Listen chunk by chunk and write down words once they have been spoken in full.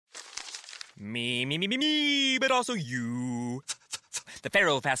Me, but also you. The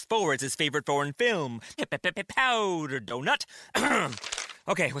Pharaoh fast forwards his favorite foreign film, Powder Donut.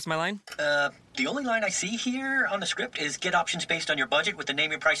 Okay, what's my line? The only line I see here on the script is get options based on your budget with the Name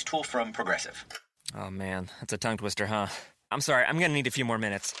Your Price tool from Progressive. Oh man, that's a tongue twister, huh? I'm sorry, I'm gonna need a few more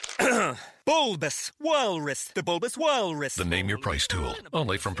minutes. Bulbous Walrus, the Bulbous Walrus. The Name Your Price tool,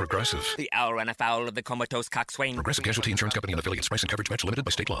 only from Progressive. The owl ran afoul of the comatose coxswain. Progressive Casualty Insurance Company and affiliates. Price and coverage match limited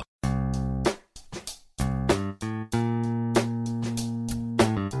by state law.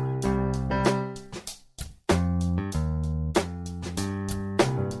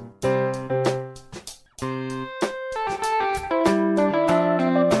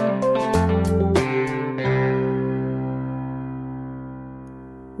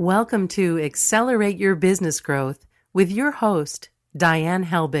 Welcome to Accelerate Your Business Growth with your host, Diane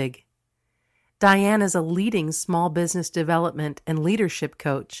Helbig. Diane is a leading small business development and leadership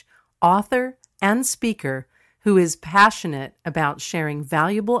coach, author, and speaker who is passionate about sharing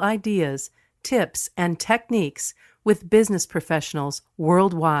valuable ideas, tips, and techniques with business professionals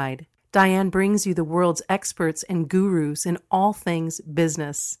worldwide. Diane brings you the world's experts and gurus in all things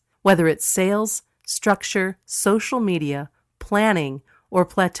business, whether it's sales, structure, social media, planning, or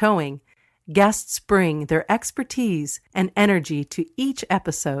plateauing. Guests bring their expertise and energy to each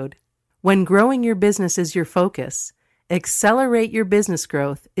episode. When growing your business is your focus, Accelerate Your Business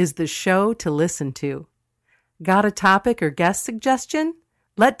Growth is the show to listen to. Got a topic or guest suggestion?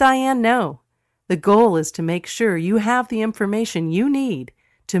 Let Diane know. The goal is to make sure you have the information you need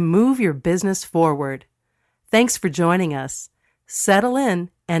to move your business forward. Thanks for joining us. Settle in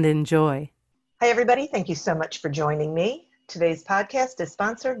and enjoy. Hi, everybody. Thank you so much for joining me. Today's podcast is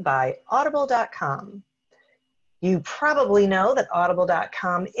sponsored by Audible.com. You probably know that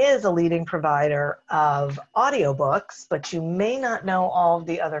Audible.com is a leading provider of audiobooks, but you may not know all of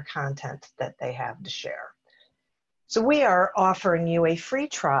the other content that they have to share. So we are offering you a free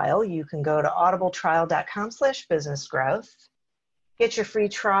trial. You can go to audibletrial.com/businessgrowth, get your free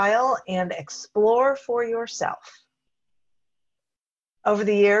trial, and explore for yourself. Over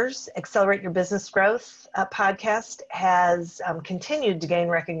the years, Accelerate Your Business Growth podcast has continued to gain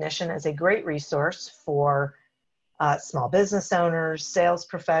recognition as a great resource for small business owners, sales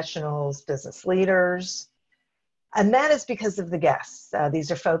professionals, business leaders. And that is because of the guests. These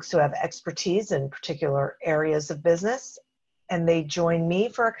are folks who have expertise in particular areas of business, and they join me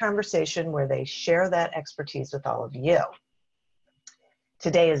for a conversation where they share that expertise with all of you.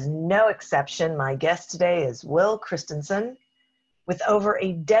 Today is no exception. My guest today is Will Christensen. With over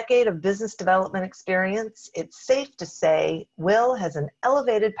a decade of business development experience, it's safe to say Will has an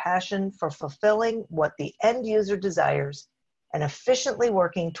elevated passion for fulfilling what the end user desires and efficiently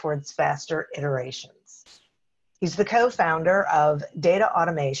working towards faster iterations. He's the co-founder of Data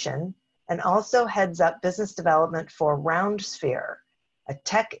Automation and also heads up business development for RoundSphere, a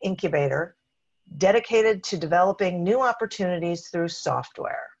tech incubator dedicated to developing new opportunities through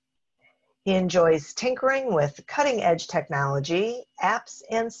software. He enjoys tinkering with cutting-edge technology, apps,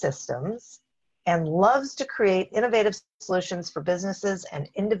 and systems, and loves to create innovative solutions for businesses and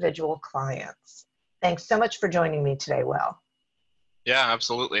individual clients. Thanks so much for joining me today, Will. Yeah,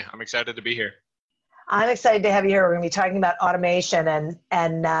 absolutely. I'm excited to be here. I'm excited to have you here. We're going to be talking about automation,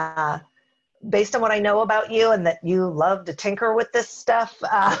 and based on what I know about you and that you love to tinker with this stuff,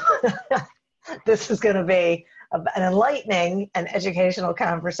 this is going to be an enlightening and educational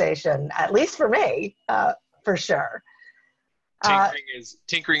conversation, at least for me, for sure.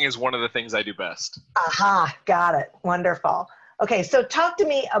 Tinkering is one of the things I do best. Aha, got it. Wonderful. Okay, so talk to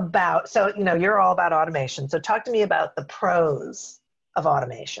me about, you're all about automation. So talk to me about the pros of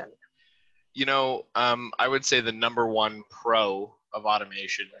automation. I would say the number one pro of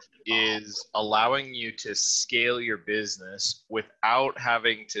automation is allowing you to scale your business without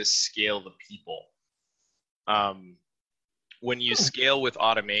having to scale the people. When you scale with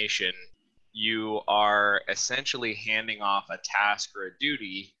automation, you are essentially handing off a task or a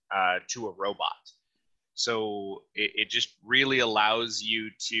duty to a robot. So it just really allows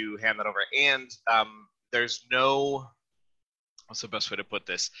you to hand that over. And there's no, what's the best way to put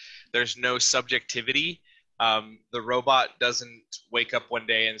this? There's no subjectivity. The robot doesn't wake up one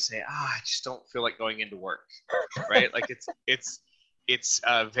day and say, I just don't feel like going into work, right? Like it's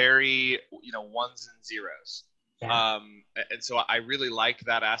very, ones and zeros. Yeah. And so I really like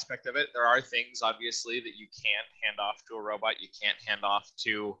that aspect of it. There are things, obviously, that you can't hand off to a robot. You can't hand off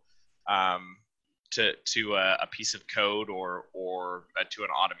to a piece of code or to an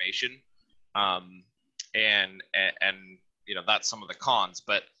automation. And that's some of the cons.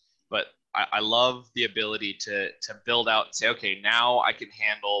 But I love the ability to build out and say, okay, now I can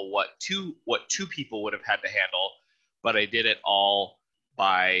handle what two people would have had to handle, but I did it all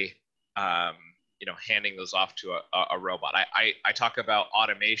by handing those off to a robot. I talk about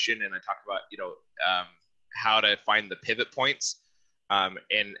automation, and I talk about how to find the pivot points, and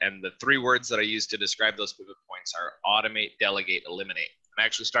the 3 words that I use to describe those pivot points are automate, delegate, eliminate. And I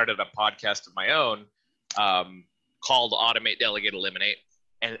actually started a podcast of my own called Automate, Delegate, Eliminate,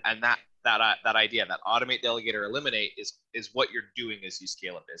 and that idea, that automate, delegate, or eliminate is what you're doing as you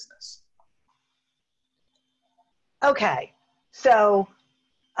scale a business. Okay, so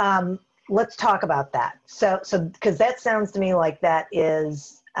let's talk about that. So because that sounds to me like that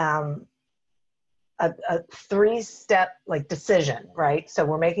is a 3-step like decision, right? So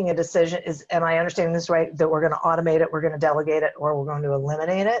we're making a decision. Am I understanding this right? That we're going to automate it, we're going to delegate it, or we're going to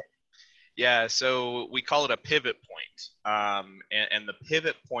eliminate it? Yeah, so we call it a pivot point. And the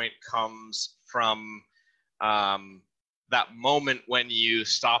pivot point comes from that moment when you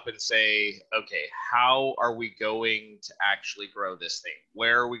stop and say, okay, how are we going to actually grow this thing?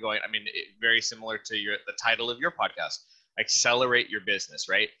 Where are we going? I mean, very similar to the title of your podcast, Accelerate Your Business,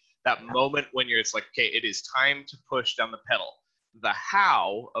 right? That moment when it's like, okay, it is time to push down the pedal. The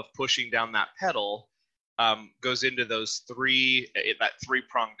how of pushing down that pedal goes into that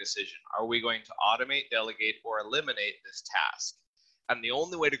 3-pronged decision. Are we going to automate, delegate, or eliminate this task? And the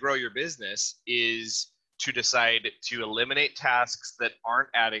only way to grow your business is to decide to eliminate tasks that aren't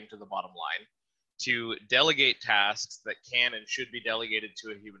adding to the bottom line, to delegate tasks that can and should be delegated to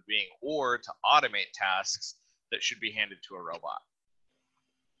a human being, or to automate tasks that should be handed to a robot.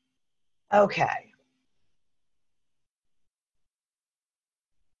 Okay.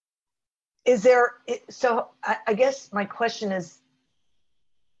 So I guess my question is,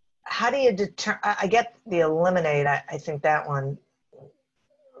 how do you determine? I get the eliminate. I think that one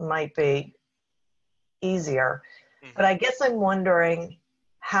might be easier, but I guess I'm wondering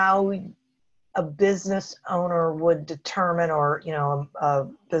how a business owner would determine, or a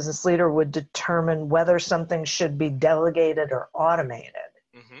business leader would determine whether something should be delegated or automated.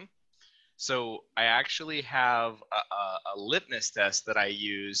 Mm-hmm. So I actually have a litmus test that I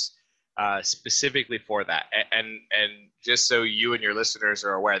use specifically for that. And just so you and your listeners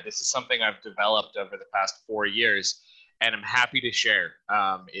are aware, this is something I've developed over the past 4 years, and I'm happy to share.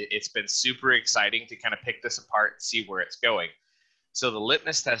 It's been super exciting to kind of pick this apart and see where it's going. So the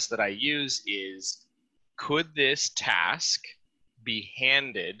litmus test that I use is, could this task be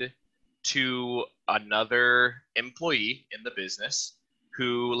handed to another employee in the business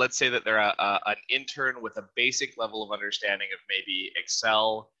who, let's say that they're an intern with a basic level of understanding of maybe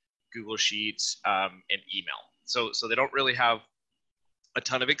Excel, Google Sheets, and email. So they don't really have a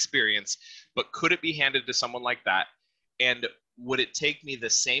ton of experience, but could it be handed to someone like that? And would it take me the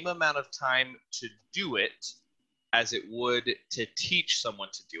same amount of time to do it as it would to teach someone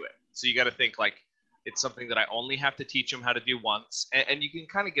to do it? So you got to think like it's something that I only have to teach them how to do once. And you can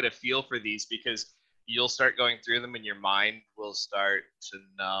kind of get a feel for these because you'll start going through them and your mind will start to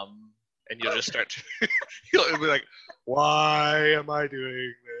numb, and you'll just start to you'll be like, why am I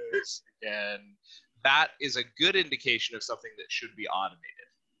doing this again? That is a good indication of something that should be automated.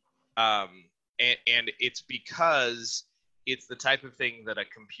 And it's because it's the type of thing that a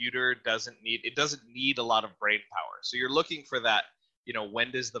computer doesn't need. It doesn't need a lot of brain power. So you're looking for that,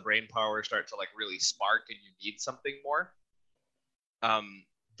 when does the brain power start to like really spark and you need something more?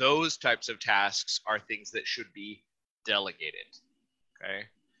 Those types of tasks are things that should be delegated. Okay.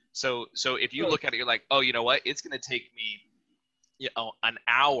 So if you look at it, you're like, oh, you know what? It's going to take me, an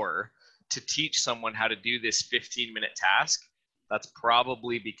hour to teach someone how to do this 15-minute task. That's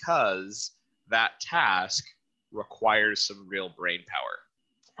probably because that task requires some real brain power.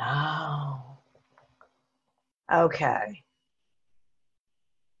 Oh. Okay.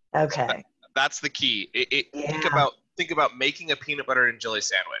 Okay. That's the key. Yeah. Think about making a peanut butter and jelly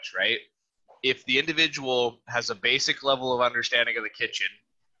sandwich, right? If the individual has a basic level of understanding of the kitchen,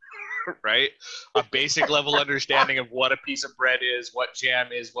 right? A basic level understanding of what a piece of bread is, what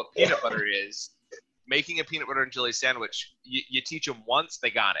jam is, what peanut butter is. Making a peanut butter and jelly sandwich, you teach them once,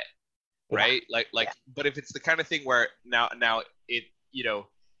 they got it, right? Yeah. But if it's the kind of thing where now it,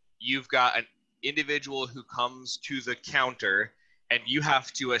 you've got an individual who comes to the counter and you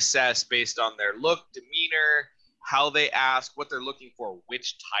have to assess based on their look, demeanor, how they ask, what they're looking for,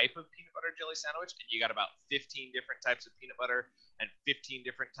 which type of peanut butter and jelly sandwich, and you got about 15 different types of peanut butter and 15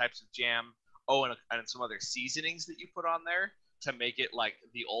 different types of jam. Oh, and some other seasonings that you put on there to make it like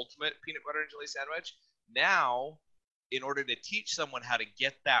the ultimate peanut butter and jelly sandwich. Now, in order to teach someone how to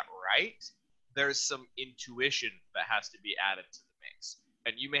get that right, there's some intuition that has to be added to the mix.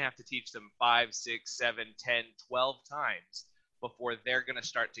 And you may have to teach them 5, 6, 7, 10, 12 times before they're going to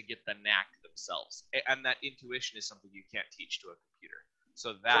start to get the knack themselves. And that intuition is something you can't teach to a computer.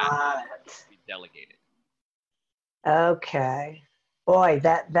 So that can be delegated. Okay. Boy,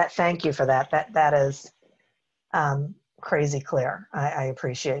 that thank you for that. That is crazy clear. I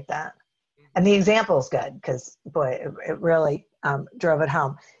appreciate that. And the example is good because, boy, it really drove it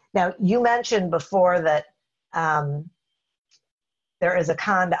home. Now, you mentioned before that there is a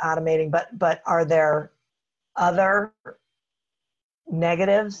con to automating, but are there other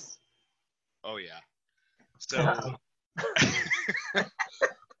negatives? Oh, yeah. So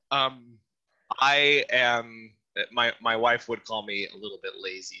I am, my wife would call me a little bit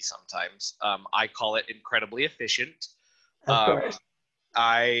lazy sometimes. I call it incredibly efficient. Of course.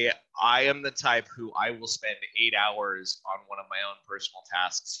 I am the type who I will spend 8 hours on one of my own personal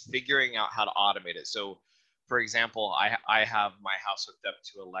tasks figuring out how to automate it. So, for example, I have my house hooked up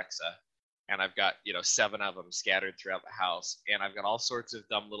to Alexa, and I've got 7 of them scattered throughout the house, and I've got all sorts of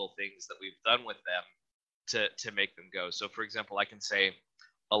dumb little things that we've done with them to make them go. So, for example, I can say,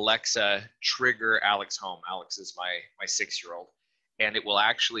 Alexa, trigger Alex home. Alex is my 6-year-old, and it will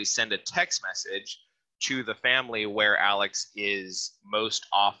actually send a text message to the family where Alex is most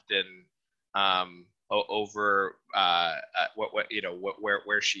often over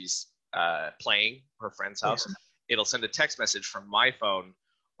where she's playing her friend's house. Yeah. It'll send a text message from my phone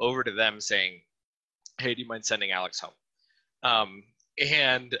over to them saying, "Hey, do you mind sending Alex home?" I mean,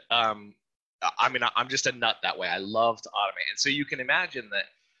 I'm just a nut that way. I love to automate, and so you can imagine that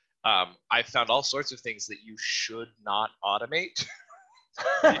I found all sorts of things that you should not automate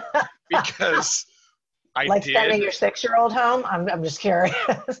because I like did. Sending your 6-year-old home. I'm just curious.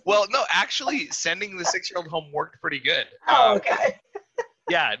 Well, no, actually, sending the 6-year-old home worked pretty good. Oh, okay.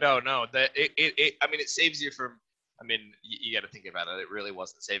 Yeah, no. I mean, it saves you from. I mean, you got to think about it. It really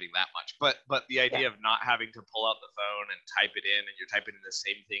wasn't saving that much, but the idea of not having to pull out the phone and type it in, and you're typing in the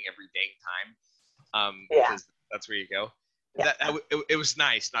same thing every dang time, because that's where you go. Yeah. It was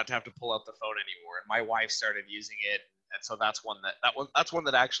nice not to have to pull out the phone anymore. And my wife started using it, and so that's one that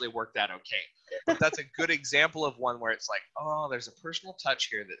actually worked out okay. But that's a good example of one where it's like, oh, there's a personal touch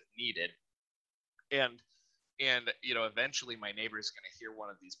here that's needed, and eventually my neighbor's going to hear one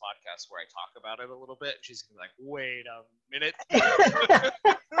of these podcasts where I talk about it a little bit, and she's going to be like, wait a minute.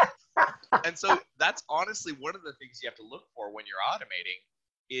 And so that's honestly one of the things you have to look for when you're automating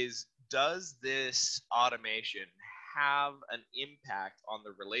is, does this automation have an impact on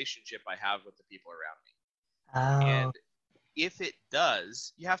the relationship I have with the people around me? And if it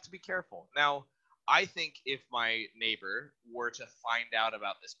does, you have to be careful. Now, I think if my neighbor were to find out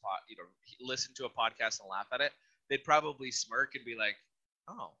about this listen to a podcast and laugh at it, they'd probably smirk and be like,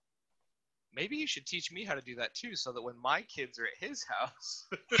 oh, maybe you should teach me how to do that too, so that when my kids are at his house,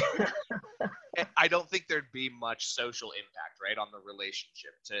 I don't think there'd be much social impact, right, on the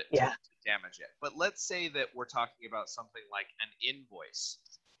relationship to damage it. But let's say that we're talking about something like an invoice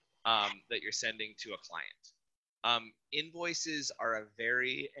that you're sending to a client. Invoices are a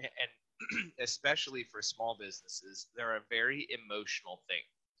very, and especially for small businesses, they're a very emotional thing.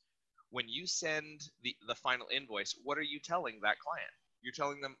 When you send the final invoice, what are you telling that client? You're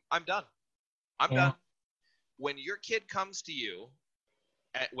telling them, I'm done. I'm done. When your kid comes to you,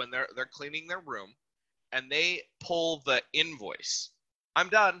 when they're cleaning their room, and they pull the invoice, I'm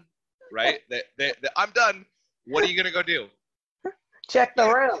done, right? I'm done. What are you gonna go do? Check the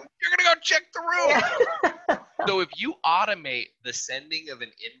room. You're gonna go check the room. Yeah. So if you automate the sending of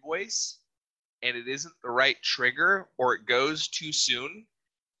an invoice, and it isn't the right trigger, or it goes too soon,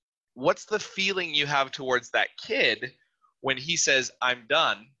 what's the feeling you have towards that kid when he says, I'm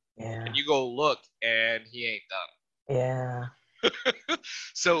done? Yeah. And you go look, and he ain't done. Yeah.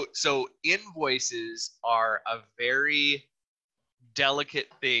 So invoices are a very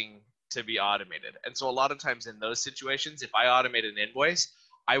delicate thing to be automated. And so a lot of times in those situations, if I automate an invoice,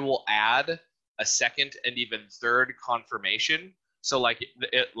 I will add a second and even third confirmation. So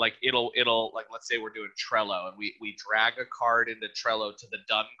it'll let's say we're doing Trello, and we drag a card into Trello to the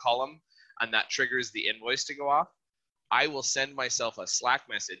done column, and that triggers the invoice to go off. I will send myself a Slack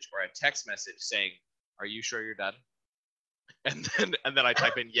message or a text message saying, are you sure you're done? And then I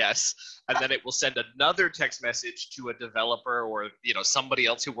type in yes, and then it will send another text message to a developer or somebody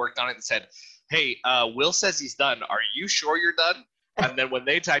else who worked on it and said, hey, Will says he's done. Are you sure you're done? And then when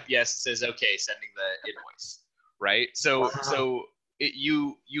they type yes, it says, okay, sending the invoice, right? So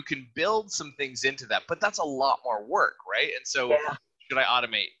you can build some things into that, but that's a lot more work, right? And so should I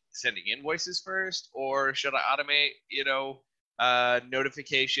automate sending invoices first, or should I automate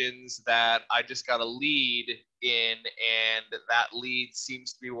notifications that I just got a lead in, and that lead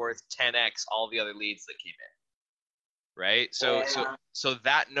seems to be worth 10x all the other leads that came in, right? So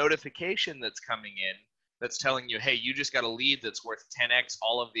that notification that's coming in, that's telling you, hey, you just got a lead that's worth 10x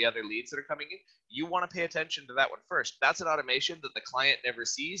all of the other leads that are coming in, you want to pay attention to that one first. That's an automation that the client never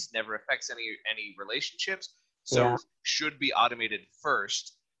sees, never affects any relationships, so should be automated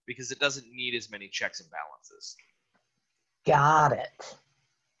first because it doesn't need as many checks and balances. Got it.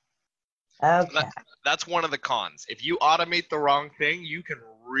 Okay. So that's one of the cons. If you automate the wrong thing, you can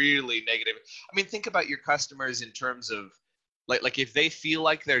really negative. I mean, think about your customers in terms of like if they feel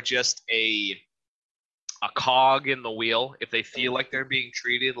like they're just a cog in the wheel, if they feel like they're being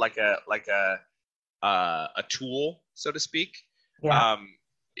treated like a tool, so to speak,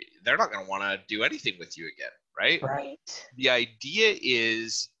 they're not going to want to do anything with you again, right? Right. The idea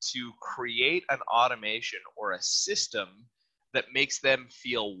is to create an automation or a system that makes them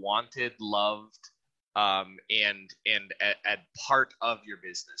feel wanted, loved, and part of your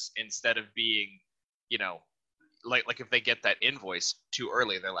business, instead of being, like if they get that invoice too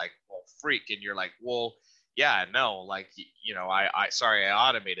early, they're like, well, freak, and you're like, well, yeah, no, like, I sorry, I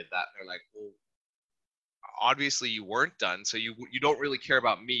automated that. And they're like, well, obviously you weren't done, so you don't really care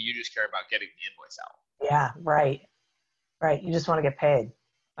about me, you just care about getting the invoice out. Yeah, right. You just want to get paid.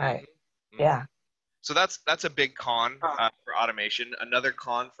 Right. Mm-hmm. Yeah. So that's a big con for automation. Another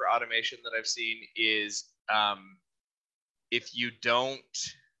con for automation that I've seen is if you don't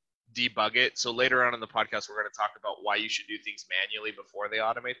debug it. So later on in the podcast, we're going to talk about why you should do things manually before they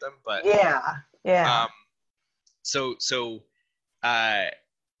automate them. But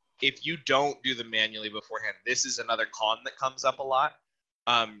if you don't do them manually beforehand, this is another con that comes up a lot.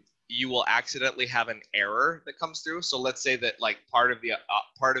 You will accidentally have an error that comes through. So let's say that like part of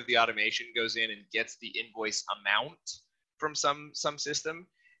the automation goes in and gets the invoice amount from some system,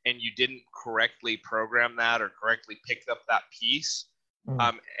 and you didn't correctly program that or correctly picked up that piece,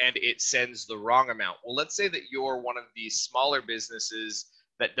 and it sends the wrong amount. Well, let's say that you're one of these smaller businesses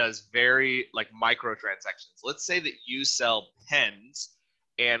that does very like microtransactions. Let's say that you sell pens,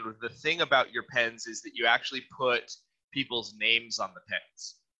 and the thing about your pens is that you actually put people's names on the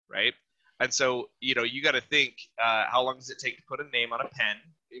pens. Right. And so, you got to think, how long does it take to put a name on a pen?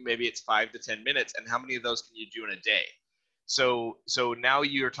 Maybe it's 5 to 10 minutes. And how many of those can you do in a day? So now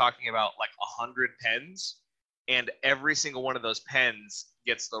you're talking about like 100 pens, and every single one of those pens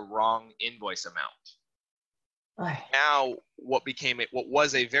gets the wrong invoice amount. Now, what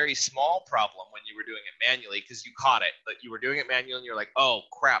was a very small problem when you were doing it manually, because you caught it, but you were doing it manually and you're like, oh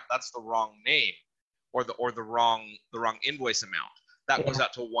crap, that's the wrong name or the wrong invoice amount. That goes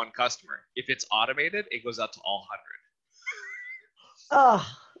out to one customer. If it's automated, it goes out to all 100.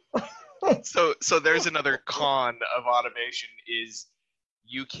 Oh. So there's another con of automation is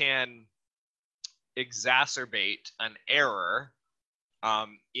you can exacerbate an error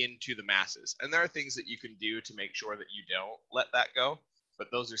into the masses. And there are things that you can do to make sure that you don't let that go. But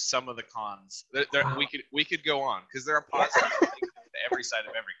those are some of the cons. We could go on because there are positive things to every side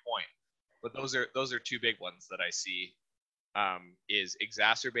of every coin. But those are two big ones that I see. Is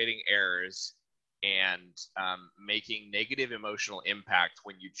exacerbating errors and making negative emotional impact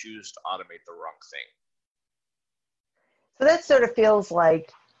when you choose to automate the wrong thing. So that sort of feels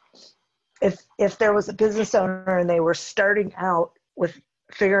like if there was a business owner and they were starting out with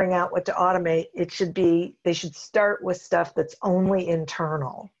figuring out what to automate, they should start with stuff that's only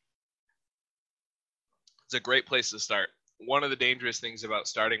internal. It's a great place to start. One of the dangerous things about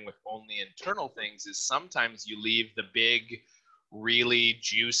starting with only internal things is sometimes you leave the big, really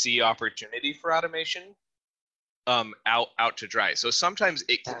juicy opportunity for automation out to dry. So sometimes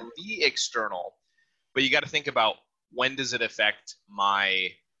it can be external, but you got to think about when does it affect my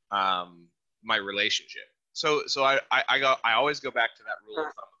my relationship. So I always go back to that rule of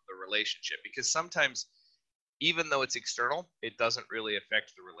thumb of the relationship, because sometimes even though it's external, it doesn't really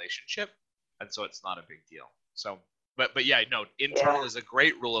affect the relationship, and so it's not a big deal. So. But yeah, no, internal is a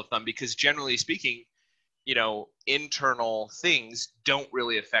great rule of thumb, because generally speaking, internal things don't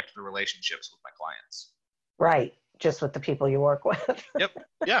really affect the relationships with my clients. Right. Just with the people you work with. Yep.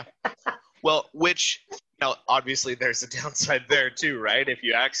 Yeah. Well, which, obviously there's a downside there too, right? If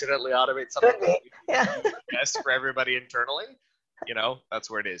you accidentally automate something best for everybody internally, that's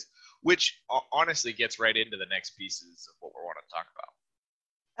where it is. Which honestly gets right into the next pieces of what we want to talk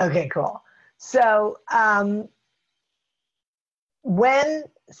about. Okay, cool. So, when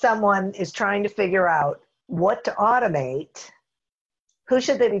someone is trying to figure out what to automate, who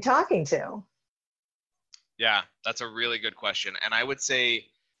should they be talking to? Yeah, that's a really good question. And I would say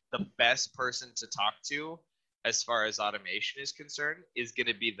the best person to talk to as far as automation is concerned is going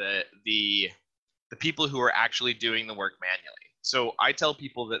to be the people who are actually doing the work manually. So I tell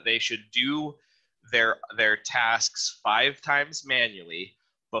people that they should do their tasks 5 times manually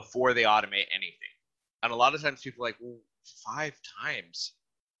before they automate anything. And a lot of times people are like, well, 5 times?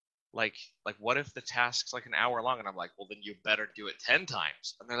 Like what if the task's like an hour long? And I'm like, well, then you better do it 10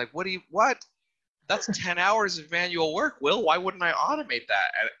 times. And they're like, what? That's 10 hours of manual work, Will. Why wouldn't I automate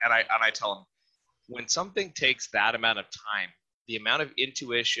that? And I tell them, when something takes that amount of time, the amount of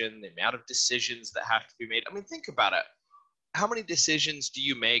intuition, the amount of decisions that have to be made. I mean, think about it. How many decisions do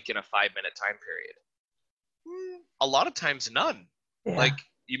you make in a 5-minute time period? A lot of times, none. Yeah. Like,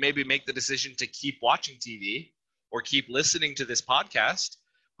 you maybe make the decision to keep watching TV or keep listening to this podcast,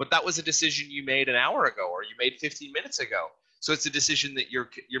 but that was a decision you made an hour ago or you made 15 minutes ago. So it's a decision that you're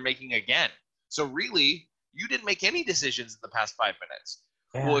making again. So really, you didn't make any decisions in the past 5 minutes.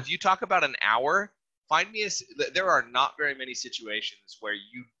 Yeah. Well, if you talk about an hour, there are not very many situations where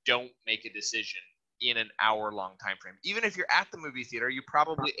you don't make a decision in an hour-long time frame. Even if you're at the movie theater, you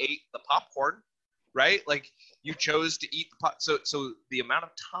probably ate the popcorn, right? Like, you chose to eat the so the amount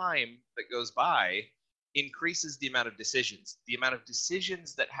of time that goes by increases the amount of decisions. The amount of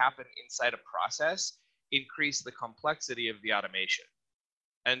decisions that happen inside a process increase the complexity of the automation.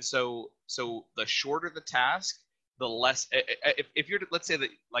 And so the shorter the task, the less, if you're, let's say that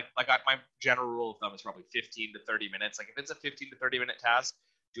like my general rule of thumb is probably 15 to 30 minutes. Like, if it's a 15 to 30 minute task,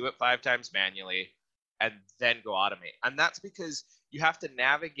 do it 5 times manually and then go automate. And that's because you have to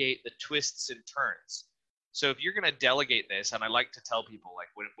navigate the twists and turns. So if you're going to delegate this, and I like to tell people, like,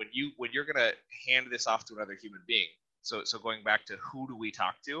 when you're going to hand this off to another human being, so going back to who do we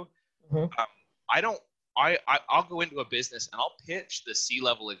talk to, I'll go into a business and I'll pitch the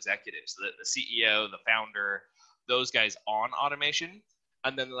C-level executives, the CEO, the founder, those guys on automation.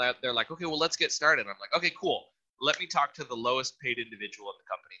 And then they're like, okay, well, let's get started. I'm like, okay, cool. Let me talk to the lowest paid individual in the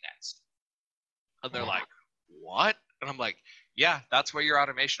company next. And they're like, what? And I'm like, yeah, that's where your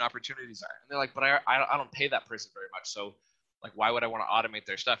automation opportunities are. And they're like, but I don't pay that person very much. So, like, why would I want to automate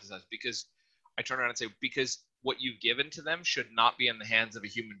their stuff? Is that because I turn around and say, because what you've given to them should not be in the hands of a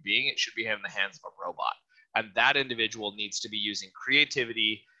human being. It should be in the hands of a robot. And that individual needs to be using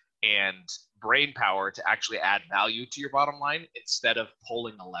creativity and brain power to actually add value to your bottom line instead of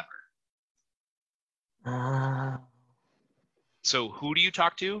pulling a lever. So who do you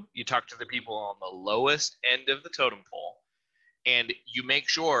talk to? You talk to the people on the lowest end of the totem pole, and you make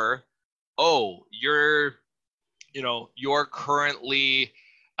sure, you're currently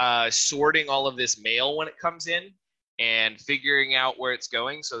sorting all of this mail when it comes in and figuring out where it's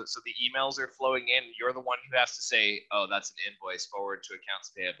going. So the emails are flowing in. You're the one who has to say, oh, that's an invoice, forward to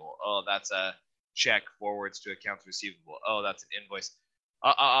accounts payable. Oh, that's a check, forwards to accounts receivable. Oh, that's an invoice.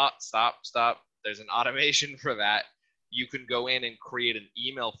 Stop. There's an automation for that. You can go in and create an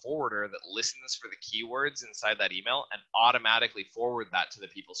email forwarder that listens for the keywords inside that email and automatically forward that to the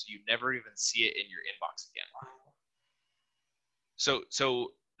people, so you never even see it in your inbox again.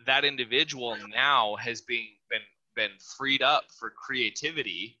 So that individual now has been freed up for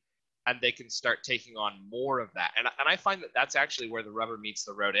creativity, and they can start taking on more of that. And I find that that's actually where the rubber meets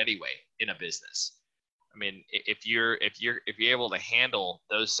the road anyway in a business. I mean, if you're able to handle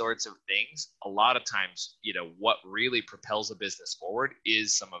those sorts of things, a lot of times, what really propels a business forward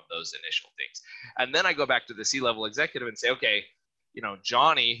is some of those initial things. And then I go back to the C-level executive and say, okay,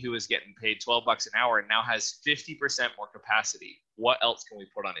 Johnny, who is getting paid $12 an hour, now has 50% more capacity. What else can we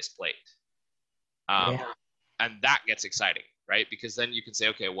put on his plate? And that gets exciting, right? Because then you can say,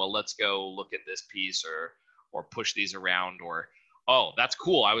 okay, well, let's go look at this piece or push these around, or, oh, that's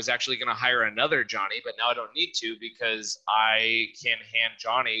cool. I was actually going to hire another Johnny, but now I don't need to because I can hand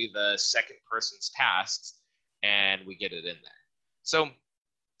Johnny the second person's tasks and we get it in there. So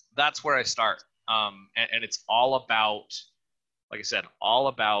that's where I start. And it's all about, like I said, all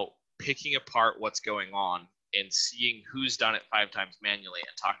about picking apart what's going on and seeing who's done it 5 times manually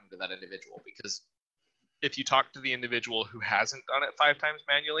and talking to that individual. Because if you talk to the individual who hasn't done it 5 times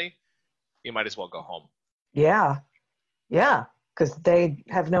manually, you might as well go home. Yeah. Because they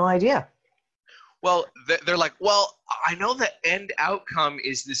have no idea. Well, they're like, well, I know the end outcome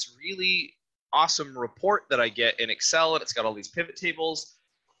is this really awesome report that I get in Excel, and it's got all these pivot tables.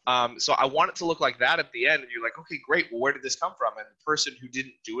 So I want it to look like that at the end. And you're like, okay, great. Well, where did this come from? And the person who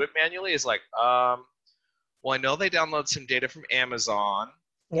didn't do it manually is like, well, I know they download some data from Amazon.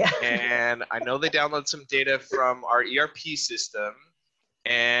 Yeah. And I know they download some data from our ERP system.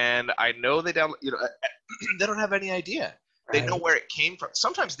 And I know they download, they don't have any idea. They know where it came from.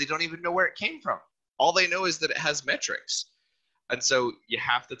 Sometimes they don't even know where it came from. All they know is that it has metrics. And so you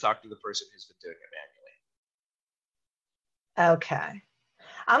have to talk to the person who's been doing it manually. Okay.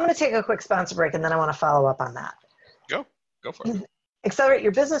 I'm going to take a quick sponsor break, and then I want to follow up on that. Go for it. Accelerate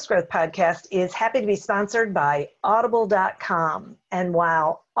Your Business Growth podcast is happy to be sponsored by Audible.com. And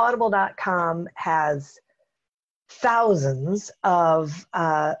while Audible.com has thousands of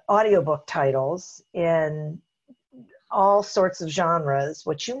audiobook titles in all sorts of genres,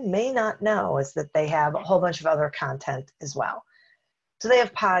 what you may not know is that they have a whole bunch of other content as well. So they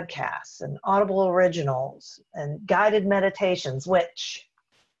have podcasts and Audible originals and guided meditations, which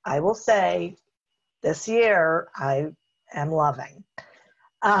I will say this year I am loving.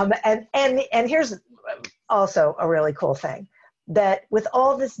 And here's also a really cool thing, that with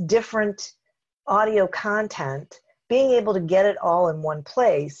all this different audio content, being able to get it all in one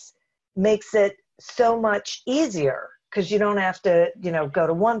place makes it so much easier, because you don't have to, go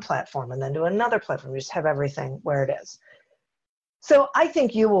to one platform and then to another platform. You just have everything where it is. So I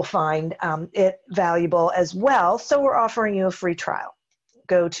think you will find it valuable as well. So we're offering you a free trial.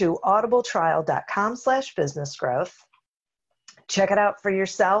 Go to audibletrial.com/businessgrowth. Check it out for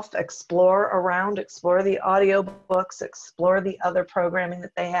yourself. Explore around, explore the audiobooks, explore the other programming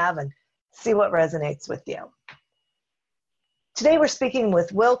that they have, and see what resonates with you. Today we're speaking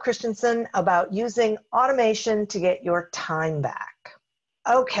with Will Christensen about using automation to get your time back.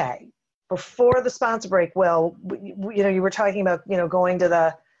 Okay, before the sponsor break, Will, you were talking about, going to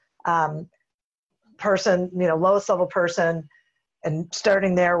the person, lowest level person, and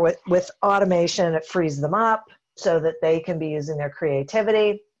starting there with automation. It frees them up so that they can be using their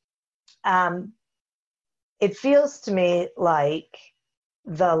creativity. It feels to me like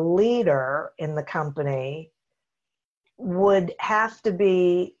the leader in the company would have to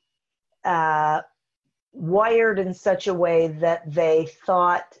be wired in such a way that they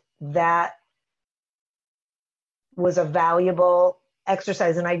thought that was a valuable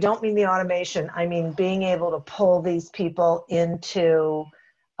exercise. And I don't mean the automation, I mean being able to pull these people into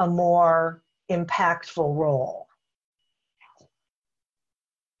a more impactful role.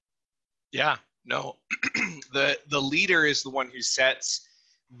 Yeah, no, the leader is the one who sets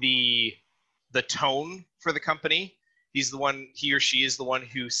the tone for the company. He or she is the one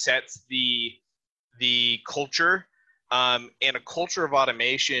who sets the culture, and a culture of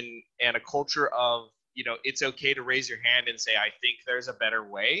automation and a culture of, it's okay to raise your hand and say, I think there's a better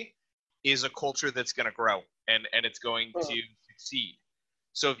way, is a culture that's going to grow and it's going to succeed.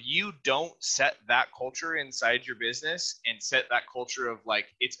 So if you don't set that culture inside your business and set that culture of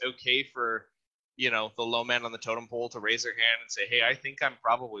like, it's okay for, the low man on the totem pole to raise their hand and say, hey, I think I'm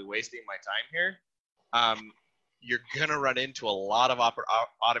probably wasting my time here. You're going to run into a lot of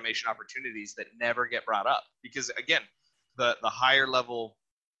automation opportunities that never get brought up, because again, the higher level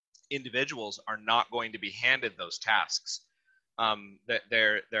individuals are not going to be handed those tasks. That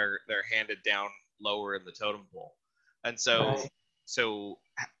they're handed down lower in the totem pole. And so, So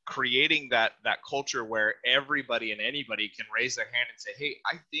creating that culture where everybody and anybody can raise their hand and say, hey,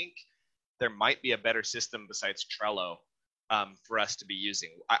 I think there might be a better system besides Trello for us to be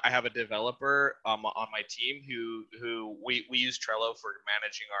using. I have a developer on my team who we use Trello for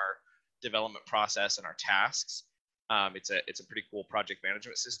managing our development process and our tasks. It's a pretty cool project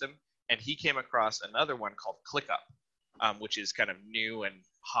management system. And he came across another one called ClickUp, which is kind of new and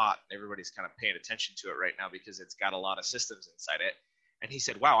hot. Everybody's kind of paying attention to it right now because it's got a lot of systems inside it. And he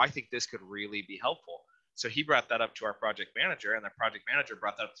said, wow, I think this could really be helpful. So he brought that up to our project manager, and the project manager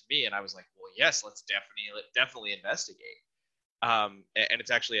brought that up to me. And I was like, well, yes, let's definitely investigate. And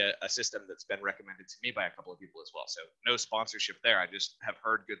it's actually a system that's been recommended to me by a couple of people as well. So no sponsorship there. I just have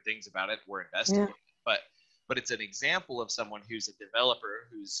heard good things about it. We're investigating it. But it's an example of someone who's a developer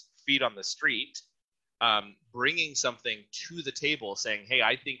who's feet on the street, bringing something to the table saying, hey,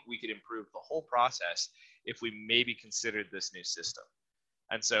 I think we could improve the whole process if we maybe considered this new system.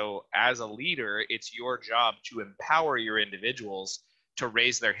 And so as a leader, it's your job to empower your individuals to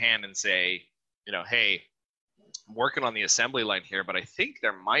raise their hand and say, hey, I'm working on the assembly line here, but I think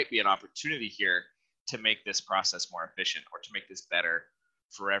there might be an opportunity here to make this process more efficient or to make this better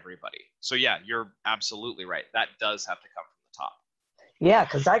for everybody. So yeah, you're absolutely right. That does have to come from the top. Yeah,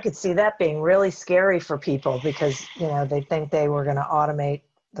 because I could see that being really scary for people because, they think they were going to automate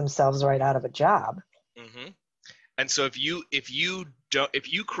themselves right out of a job. Mm-hmm. And so if you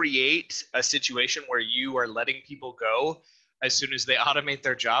create a situation where you are letting people go as soon as they automate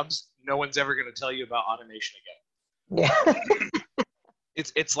their jobs, no one's ever going to tell you about automation again. Yeah.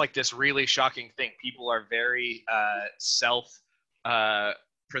 It's like this really shocking thing. People are very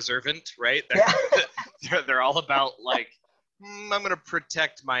self-preservant, right? They're all about like, I'm going to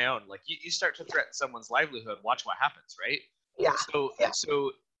protect my own. Like you start to threaten someone's livelihood, watch what happens, right? Yeah. So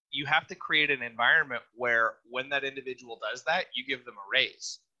you have to create an environment where when that individual does that, you give them a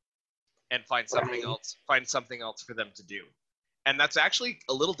raise and find something else for them to do. And that's actually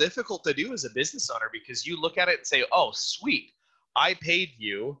a little difficult to do as a business owner, because you look at it and say, oh, sweet, I paid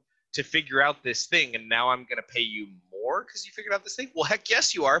you to figure out this thing, and now I'm going to pay you more because you figured out this thing. Well, heck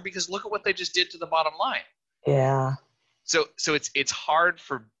yes, you are, because look at what they just did to the bottom line. Yeah. So it's hard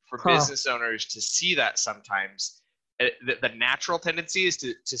for business owners to see that sometimes. The natural tendency is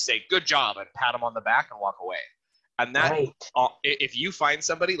to say, good job, and pat them on the back and walk away. And that, if you find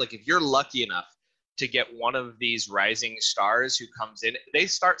somebody, like if you're lucky enough to get one of these rising stars who comes in, they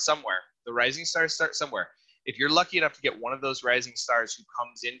start somewhere. The rising stars start somewhere. If you're lucky enough to get one of those rising stars who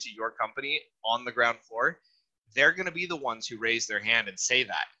comes into your company on the ground floor, they're going to be the ones who raise their hand and say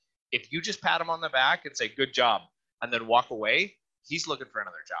that. If you just pat them on the back and say, good job, and then walk away, he's looking for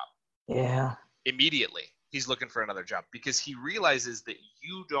another job. Yeah. Immediately, he's looking for another job, because he realizes that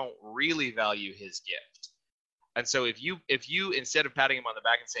you don't really value his gift. And so if you instead of patting him on the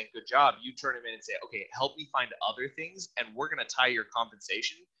back and saying, good job, you turn him in and say, okay, help me find other things, and we're going to tie your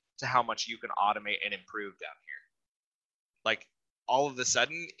compensation to how much you can automate and improve down here. Like, all of a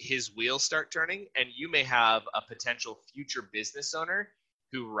sudden, his wheels start turning, and you may have a potential future business owner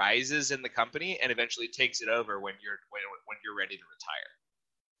who rises in the company and eventually takes it over when you're ready to retire,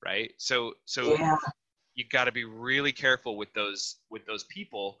 right? So yeah. You got to be really careful with those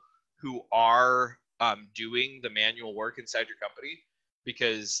people who are doing the manual work inside your company,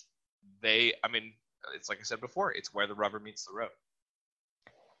 because it's like I said before, it's where the rubber meets the road.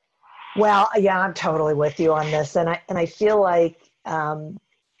 Well, yeah, I'm totally with you on this. And I feel like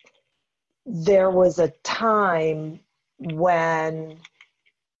there was a time when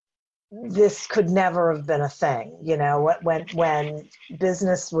this could never have been a thing, when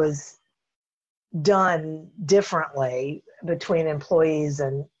business was done differently between employees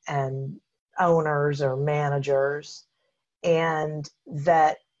and owners or managers, and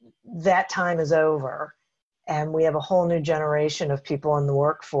that time is over. And we have a whole new generation of people in the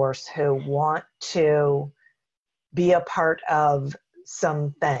workforce who want to be a part of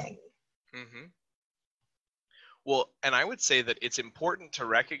something. Mm-hmm. Well, and I would say that it's important to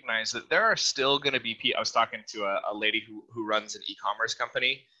recognize that there are still going to be people. I was talking to a lady who runs an e-commerce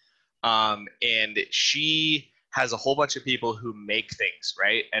company, and she has a whole bunch of people who make things,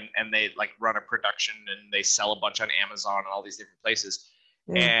 right? And they like run a production, and they sell a bunch on Amazon and all these different places.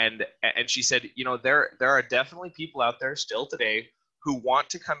 And she said, there are definitely people out there still today who want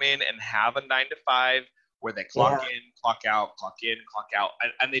to come in and have a 9-to-5 where they clock in, clock out, clock in, clock out,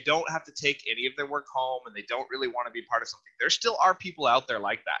 and they don't have to take any of their work home, and they don't really want to be part of something. There still are people out there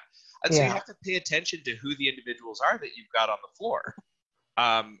like that. And so you have to pay attention to who the individuals are that you've got on the floor.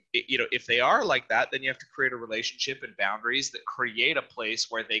 If they are like that, then you have to create a relationship and boundaries that create a place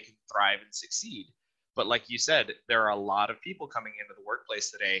where they can thrive and succeed. But like you said, there are a lot of people coming into the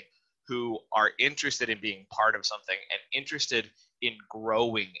workplace today who are interested in being part of something, and interested in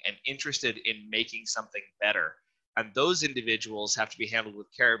growing, and interested in making something better. And those individuals have to be handled with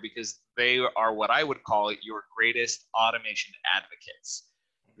care, because they are what I would call your greatest automation advocates.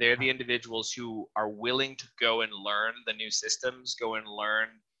 They're the individuals who are willing to go and learn the new systems, go and learn.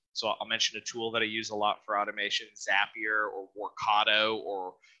 So I'll mention a tool that I use a lot for automation, Zapier or Workato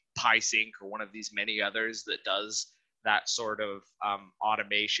or PySync, or one of these many others that does that sort of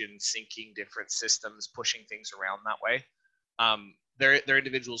automation, syncing different systems, pushing things around that way. They're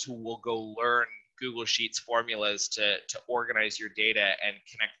individuals who will go learn Google Sheets formulas to organize your data and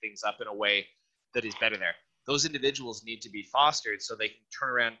connect things up in a way that is better there. Those individuals need to be fostered so they can turn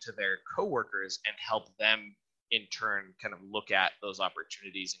around to their coworkers and help them in turn kind of look at those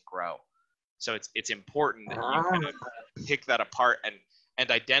opportunities and grow. So it's important that you kind of pick that apart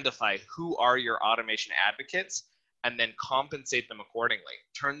and identify who are your automation advocates, and then compensate them accordingly.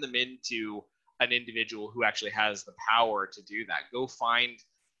 Turn them into an individual who actually has the power to do that. Go find,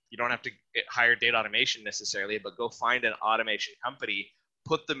 you don't have to hire data automation necessarily, but go find an automation company,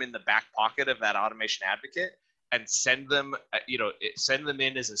 put them in the back pocket of that automation advocate, and send them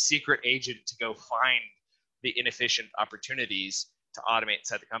in as a secret agent to go find the inefficient opportunities to automate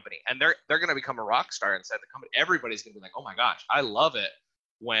inside the company. And they're going to become a rock star inside the company. Everybody's going to be like, oh my gosh, I love it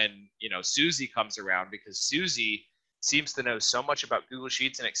when, Susie comes around, because Susie seems to know so much about Google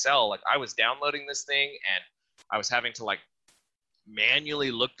Sheets and Excel. Like, I was downloading this thing and I was having to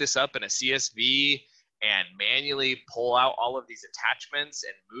manually look this up in a CSV and manually pull out all of these attachments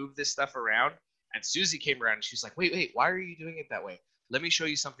and move this stuff around. And Susie came around and she's like, wait, why are you doing it that way? Let me show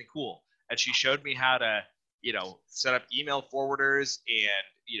you something cool. And she showed me how to, set up email forwarders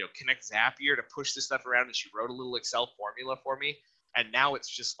and, connect Zapier to push this stuff around. And she wrote a little Excel formula for me. And now it's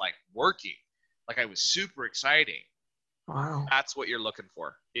just like working. Like, I was super exciting. Wow. That's what you're looking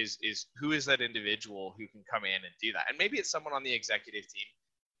for, is who is that individual who can come in and do that. And maybe it's someone on the executive team.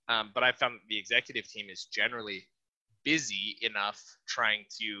 But I found that the executive team is generally busy enough trying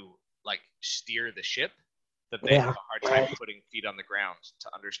to like steer the ship that they have a hard time putting feet on the ground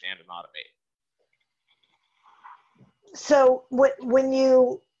to understand and automate. So when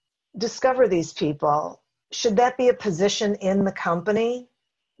you discover these people, should that be a position in the company,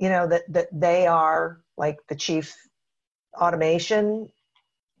 you know, that they are like the chief automation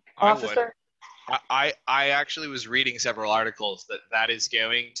officer? I actually was reading several articles that is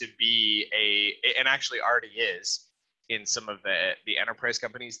going to be and actually already is in some of the enterprise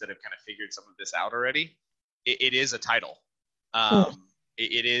companies that have kind of figured some of this out already. It is a title.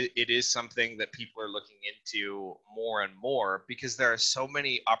 It is something that people are looking into more and more, because there are so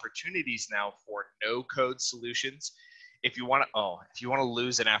many opportunities now for no code solutions. If you want to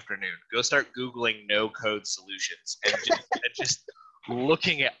lose an afternoon, go start Googling no code solutions and just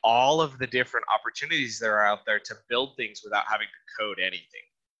looking at all of the different opportunities that are out there to build things without having to code anything.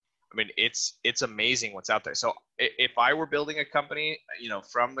 I mean, it's amazing what's out there. So if I were building a company, you know,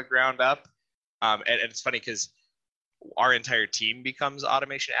 from the ground up, and it's funny because our entire team becomes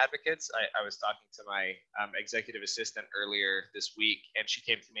automation advocates. I was talking to my executive assistant earlier this week, and she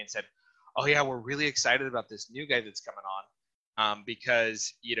came to me and said, "Oh yeah, we're really excited about this new guy that's coming on,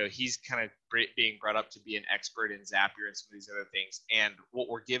 because, you know, he's kind of being brought up to be an expert in Zapier and some of these other things. And what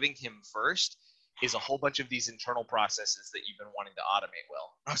we're giving him first is a whole bunch of these internal processes that you've been wanting to automate."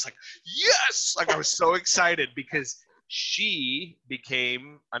 Well, I was like, yes! Like, I was so excited because she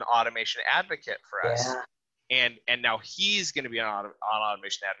became an automation advocate for us. Yeah. And now he's going to be an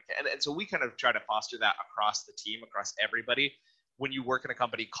automation advocate. And so we kind of try to foster that across the team, across everybody. When you work in a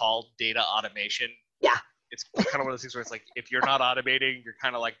company called Data Automation, it's kind of one of those things where it's like, if you're not automating, you're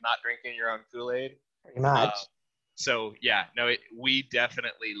kind of like not drinking your own Kool-Aid. Pretty much. So yeah, no, we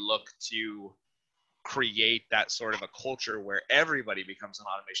definitely look to create that sort of a culture where everybody becomes an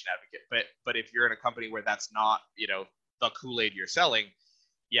automation advocate. But if you're in a company where that's not, you know, the Kool-Aid you're selling,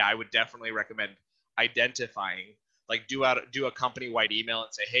 yeah, I would definitely recommend identifying, like do a company-wide email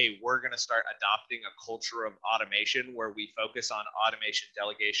and say, hey, we're going to start adopting a culture of automation where we focus on automation,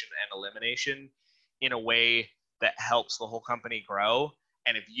 delegation, and elimination in a way that helps the whole company grow.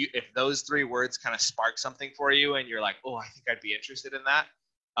 And if those three words kind of spark something for you and you're like, oh, I think I'd be interested in that,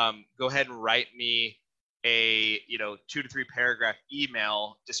 go ahead and write me a 2 to 3 paragraph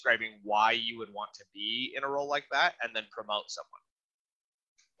email describing why you would want to be in a role like that, and then promote someone.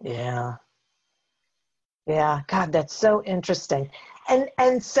 Yeah, God, that's so interesting.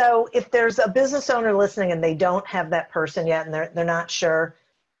 And so if there's a business owner listening and they don't have that person yet, and they're not sure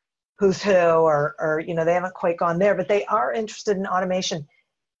who's who, or you know, they haven't quite gone there, but they are interested in automation,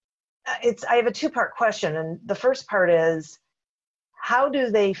 I have a 2-part question. And the first part is, how do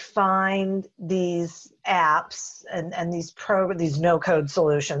they find these apps and these no-code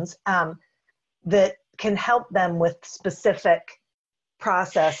solutions that can help them with specific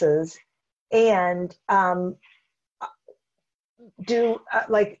processes? And are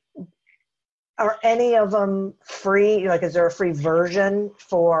any of them free? Like, is there a free version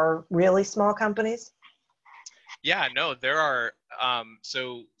for really small companies? Yeah, no, there are.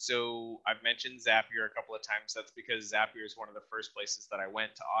 So I've mentioned Zapier a couple of times. That's because Zapier is one of the first places that I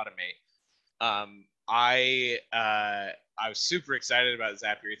went to automate. I was super excited about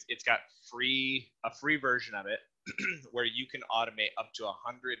Zapier. It's got a free version of it where you can automate up to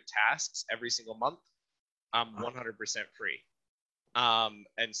 100 tasks every single month, 100% free.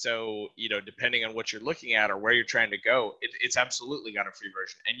 And so, you know, depending on what you're looking at or where you're trying to go, it's absolutely got a free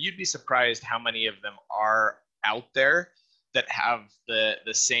version. And you'd be surprised how many of them are out there that have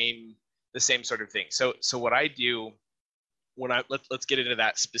the same sort of thing. So what I do when let's get into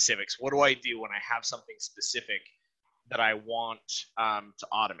that specifics. What do I do when I have something specific that I want to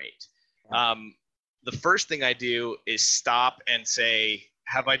automate? The first thing I do is stop and say,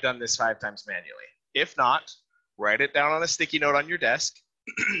 have I done this 5 times manually? If not, write it down on a sticky note on your desk.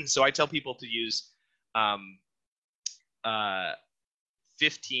 So I tell people to use 15-1-1.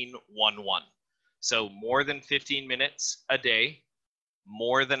 So more than 15 minutes a day,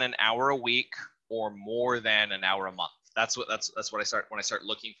 more than an hour a week, or more than an hour a month. That's what I start when I start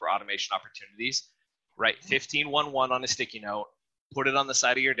looking for automation opportunities. Write 15-1-1 on a sticky note, put it on the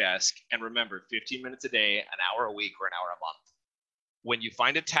side of your desk, and remember, 15 minutes a day, an hour a week, or an hour a month. When you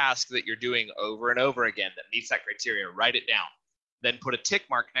find a task that you're doing over and over again that meets that criteria, write it down. Then put a tick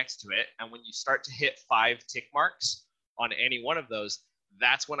mark next to it, and when you start to hit 5 tick marks on any one of those,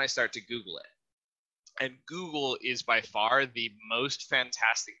 that's when I start to Google it. And Google is by far the most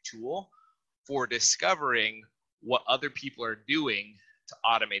fantastic tool for discovering what other people are doing to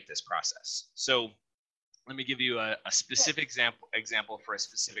automate this process. So let me give you a specific example for a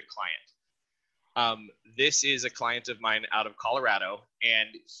specific client. This is a client of mine out of Colorado, and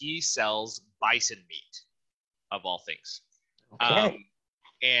he sells bison meat, of all things. Okay.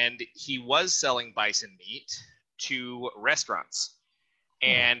 And he was selling bison meat to restaurants.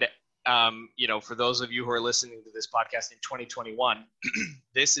 And for those of you who are listening to this podcast in 2021,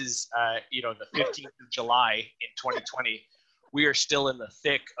 this is, the 15th of July in 2020. We are still in the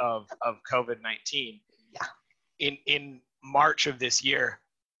thick of COVID-19. Yeah. In March of this year,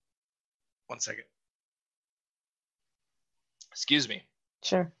 one second. Excuse me.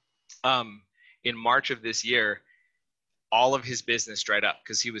 Sure. In March of this year, all of his business dried up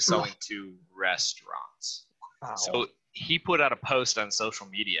because he was selling to restaurants. Wow. So he put out a post on social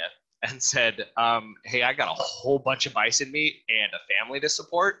media and said, hey, I got a whole bunch of bison meat and a family to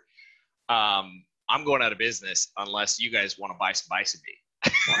support. I'm going out of business unless you guys want to buy some bison meat.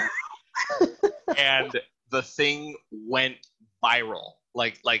 And the thing went viral.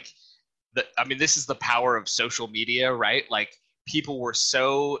 This is the power of social media, right? Like, people were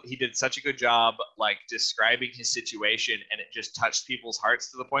he did such a good job, like, describing his situation, and it just touched people's hearts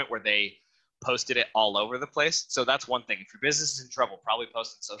to the point where they posted it all over the place. So that's one thing. If your business is in trouble, probably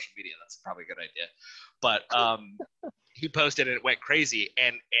post on social media. That's probably a good idea. But he posted and it went crazy.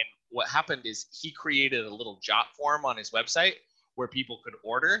 And what happened is he created a little jot form on his website where people could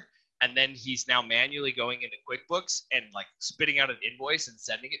order. And then he's now manually going into QuickBooks and, like, spitting out an invoice and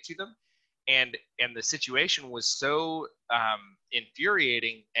sending it to them. And the situation was so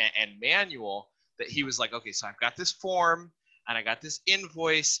infuriating and manual that he was like, okay, so I've got this form and I got this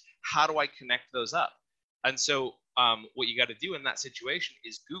invoice. How do I connect those up? And so what you got to do in that situation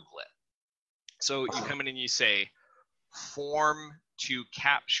is Google it. So you come in and you say, form to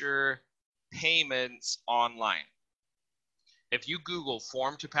capture payments online. If you Google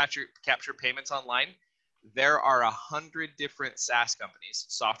form to capture payments online, there are 100 different SaaS companies,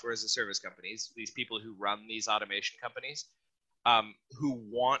 software as a service companies, these people who run these automation companies, who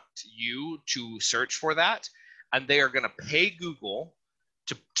want you to search for that. And they are going to pay Google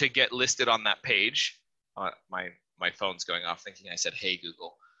to get listed on that page. My phone's going off thinking I said, hey,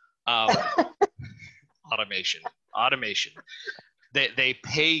 Google. Automation. They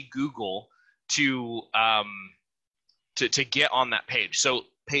pay Google to get on that page. So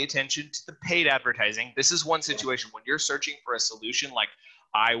pay attention to the paid advertising. This is one situation when you're searching for a solution like,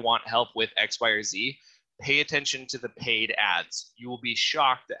 I want help with X, Y, or Z. Pay attention to the paid ads. You will be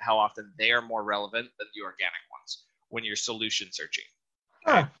shocked at how often they are more relevant than the organic ones when you're solution searching.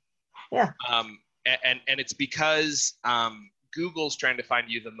 Huh. Yeah. And it's because Google's trying to find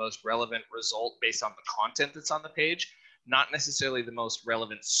you the most relevant result based on the content that's on the page, not necessarily the most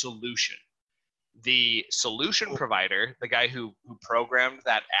relevant solution. The solution provider, the guy who programmed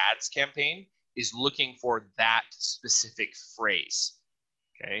that ads campaign, is looking for that specific phrase.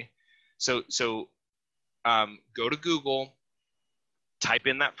 Okay, so go to Google, type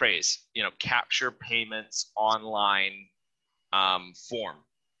in that phrase, capture payments online form.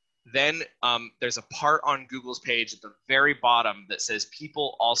 Then there's a part on Google's page at the very bottom that says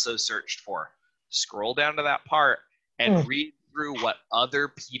people also searched for. Scroll down to that part and read through what other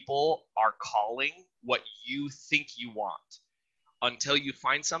people are calling what you think you want until you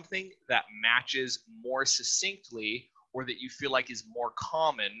find something that matches more succinctly or that you feel like is more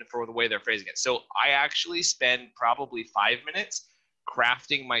common for the way they're phrasing it. So I actually spend probably 5 minutes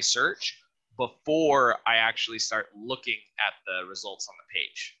crafting my search before I actually start looking at the results on the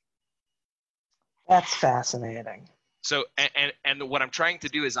page. That's fascinating. So, and what I'm trying to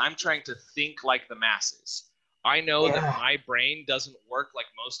do is I'm trying to think like the masses. I know that my brain doesn't work like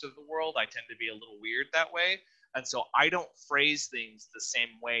most of the world. I tend to be a little weird that way. And so I don't phrase things the same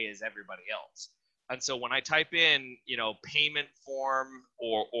way as everybody else. And so when I type in, payment form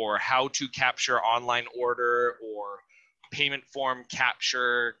or how to capture online order or payment form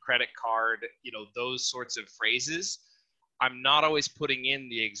capture credit card, those sorts of phrases, I'm not always putting in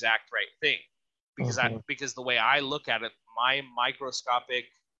the exact right thing because the way I look at it, my microscopic,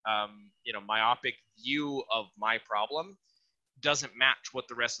 myopic view of my problem doesn't match what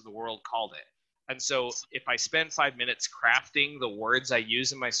the rest of the world called it. And so if I spend 5 minutes crafting the words I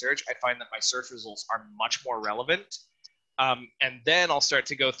use in my search, I find that my search results are much more relevant. And then I'll start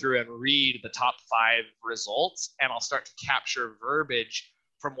to go through and read the top 5 results, and I'll start to capture verbiage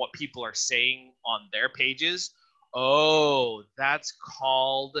from what people are saying on their pages. Oh, that's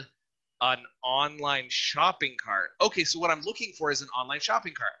called an online shopping cart. Okay, so what I'm looking for is an online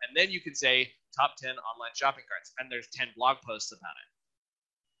shopping cart. And then you can say, top 10 online shopping carts, and there's 10 blog posts about it.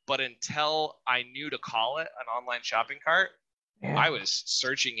 But until I knew to call it an online shopping cart, I was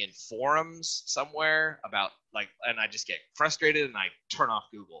searching in forums somewhere about and I just get frustrated and I turn off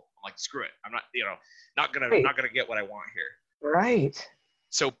Google. I'm like, screw it. I'm not, not gonna get what I want here. Right.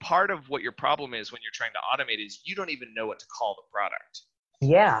 So part of what your problem is when you're trying to automate is you don't even know what to call the product.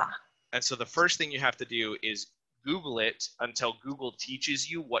 Yeah. And so the first thing you have to do is Google it until Google teaches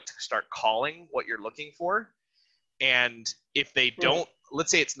you what to start calling what you're looking for. And if they don't,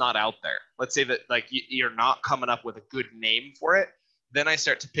 let's say it's not out there. Let's say that you're not coming up with a good name for it. Then I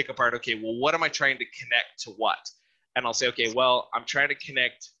start to pick apart, okay, well, what am I trying to connect to what? And I'll say, okay, well, I'm trying to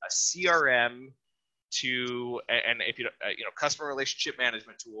connect a CRM to, and if customer relationship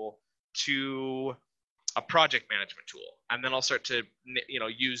management tool to a project management tool. And then I'll start to,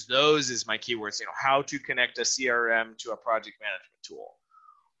 use those as my keywords, how to connect a CRM to a project management tool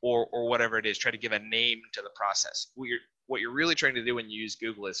or whatever it is, try to give a name to the process. What you're really trying to do when you use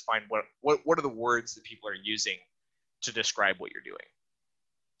Google is find what are the words that people are using to describe what you're doing.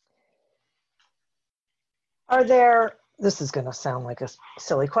 Are there, this is going to sound like a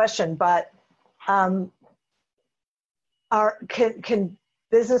silly question, but can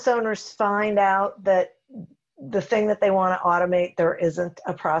business owners find out that the thing that they want to automate, there isn't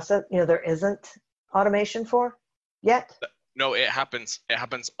a process, there isn't automation for yet? No, it happens. It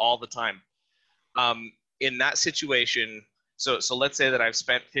happens all the time. In that situation, so let's say that I've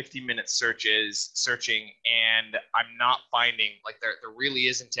spent 50 minutes searching and I'm not finding, there really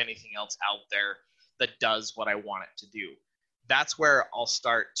isn't anything else out there that does what I want it to do. That's where I'll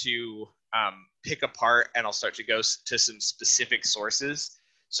start to pick apart and I'll start to go to some specific sources.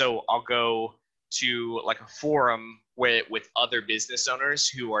 So I'll go to a forum with other business owners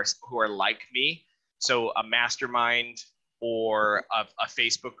who are like me. So a mastermind or a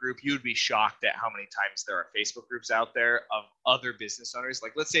Facebook group. You'd be shocked at how many times there are Facebook groups out there of other business owners.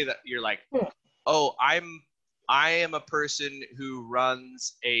 Let's say that you're oh, I am a person who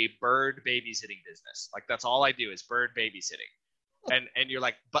runs a bird babysitting business. That's all I do is bird babysitting. And you're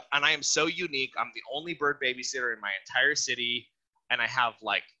and I am so unique. I'm the only bird babysitter in my entire city. And I have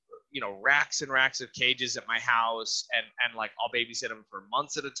racks and racks of cages at my house and I'll babysit them for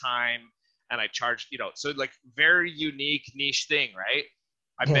months at a time. And I charge, so very unique niche thing, right?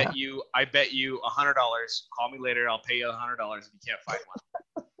 I bet you $100. Call me later. I'll pay you $100 if you can't find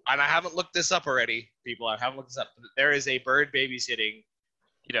one. And I haven't looked this up already, people. I haven't looked this up. There is a bird babysitting,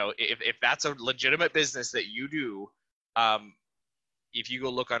 if that's a legitimate business that you do, if you go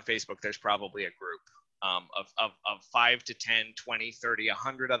look on Facebook, there's probably a group of 5 to 10, 20, 30,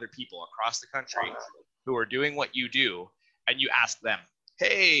 100 other people across the country who are doing what you do. And you ask them,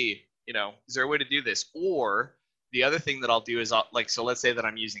 hey, is there a way to do this? Or the other thing that I'll do is so let's say that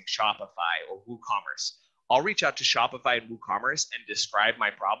I'm using Shopify or WooCommerce. I'll reach out to Shopify and WooCommerce and describe my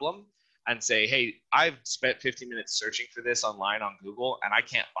problem and say, hey, I've spent 50 minutes searching for this online on Google and I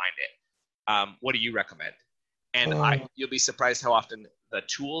can't find it. What do you recommend? And you'll be surprised how often the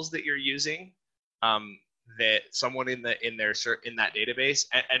tools that you're using, that someone in that database,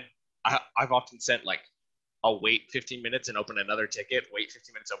 and I've often sent I'll wait 15 minutes and open another ticket, wait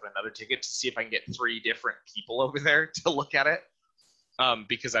 15 minutes, open another ticket to see if I can get 3 different people over there to look at it.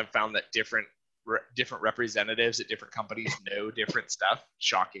 Because I've found that different representatives at different companies know different stuff.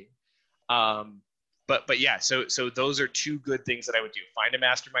 Shocking. But yeah, so those are 2 good things that I would do. Find a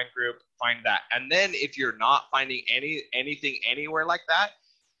mastermind group, find that. And then if you're not finding anything anywhere like that,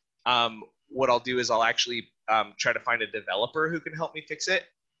 what I'll do is I'll actually try to find a developer who can help me fix it.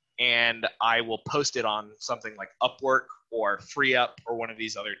 And I will post it on something like Upwork or FreeUp or one of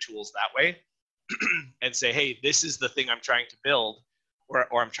these other tools that way and say, hey, this is the thing I'm trying to build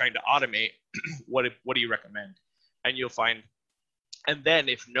or I'm trying to automate. What do you recommend? And you'll find, and then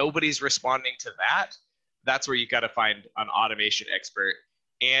if nobody's responding to that, that's where you got to find an automation expert.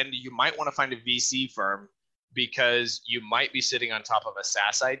 And you might want to find a VC firm because you might be sitting on top of a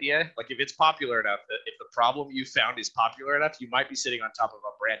SaaS idea. If it's popular enough, if the problem you found is popular enough, you might be sitting on top of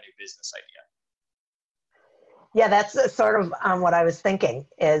a brand new business idea. Yeah, that's sort of what I was thinking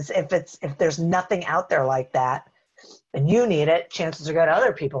is if there's nothing out there like that and you need it, chances are good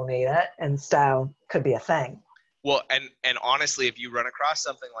other people need it. And so could be a thing. Well, and honestly, if you run across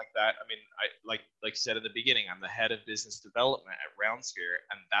something like that, I mean, like you said in the beginning, I'm the head of business development at Roundsphere.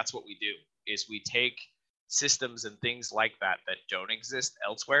 And that's what we do is we take systems and things like that don't exist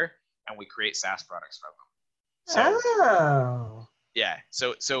elsewhere, and we create SaaS products from them. So, yeah.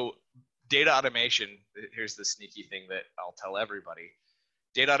 So data automation, here's the sneaky thing that I'll tell everybody.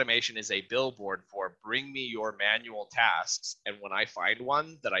 Data automation is a billboard for bring me your manual tasks. And when I find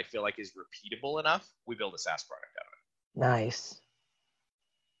one that I feel like is repeatable enough, we build a SaaS product out of it. Nice.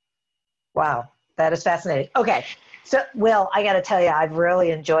 Wow, that is fascinating. Okay, so Will, I got to tell you, I've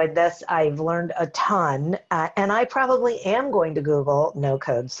really enjoyed this. I've learned a ton, and I probably am going to Google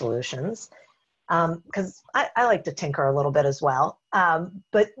no-code solutions because I like to tinker a little bit as well.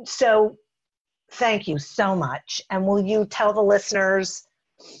 But so thank you so much. And will you tell the listeners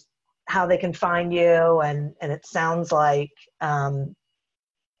how they can find you? And it sounds like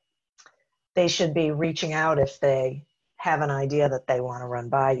they should be reaching out if they have an idea that they want to run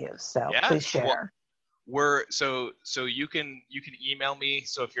by you. So please share. Well, so you can email me.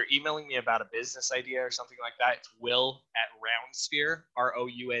 So if you're emailing me about a business idea or something like that, it's will@roundsphere,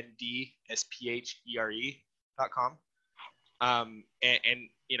 ROUNDSPHERE.com. And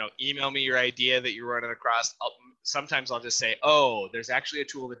email me your idea that you're running across. Sometimes I'll just say, oh, there's actually a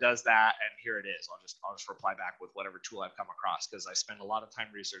tool that does that, and here it is. I'll just reply back with whatever tool I've come across, because I spend a lot of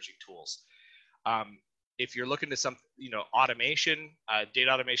time researching tools. If you're looking to some, automation,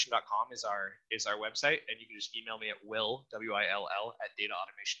 dataautomation.com is our website, and you can just email me at will, WILL,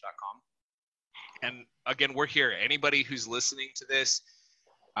 @dataautomation.com. And again, we're here. Anybody who's listening to this,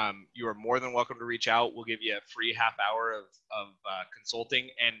 you are more than welcome to reach out. We'll give you a free half hour of consulting,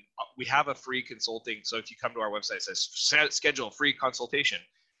 and we have a free consulting. So if you come to our website, it says schedule a free consultation.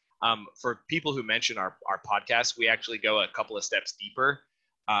 For people who mention our podcast, we actually go a couple of steps deeper,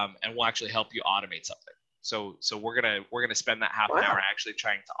 and we'll actually help you automate something. So we're gonna spend that half an hour actually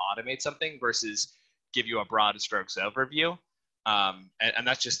trying to automate something versus give you a broad strokes overview. And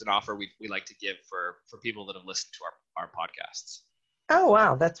that's just an offer we like to give for people that have listened to our podcasts. Oh,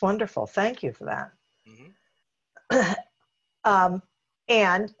 wow. That's wonderful. Thank you for that. Mm-hmm.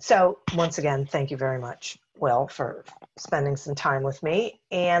 And so once again, thank you very much, Will, for spending some time with me.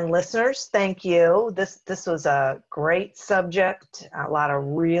 And listeners, thank you. This was a great subject, a lot of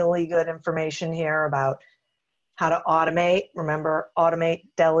really good information here about how to automate. Remember, automate,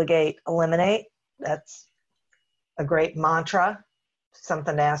 delegate, eliminate. That's a great mantra,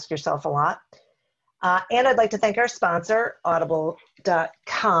 something to ask yourself a lot. And I'd like to thank our sponsor,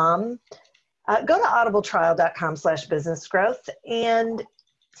 audible.com. Go to audibletrial.com/businessgrowth and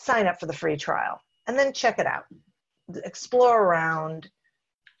sign up for the free trial. And then check it out. Explore around,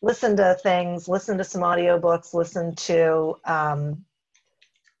 listen to things, listen to some audiobooks, listen to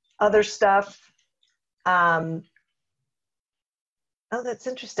other stuff. Oh, that's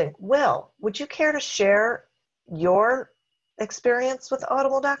interesting. Will, would you care to share your experience with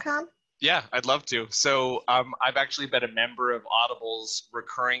audible.com? Yeah, I'd love to. So I've actually been a member of Audible's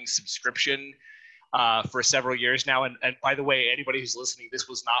recurring subscription for several years now. And by the way, anybody who's listening, this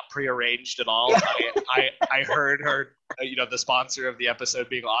was not prearranged at all. I heard her, the sponsor of the episode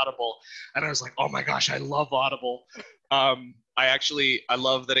being Audible, and I was like, oh my gosh, I love Audible. I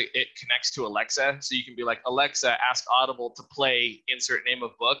love that it connects to Alexa. So you can be like, Alexa, ask Audible to play insert name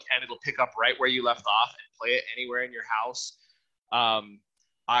of book, and it'll pick up right where you left off and play it anywhere in your house.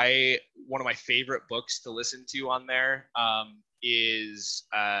 One of my favorite books to listen to on there is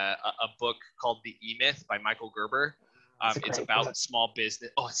a book called The E-Myth by Michael Gerber. It's about small business.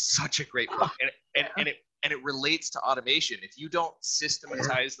 Oh, it's such a great book. And it relates to automation. If you don't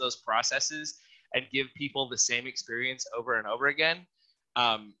systematize those processes and give people the same experience over and over again,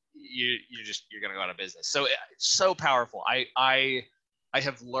 you're going to go out of business. So it's so powerful. I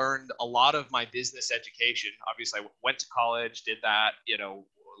have learned a lot of my business education. Obviously, I went to college, did that,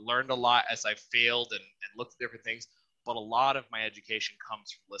 learned a lot as I failed and looked at different things. But a lot of my education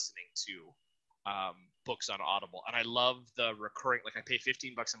comes from listening to books on Audible. And I love the recurring, I pay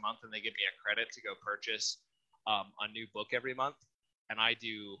 $15 a month and they give me a credit to go purchase a new book every month. And I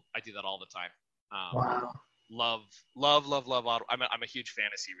do that all the time. Wow. Love Audible. I'm a huge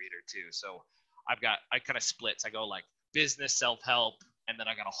fantasy reader too. So I kind of splits. I go like business, self-help, and then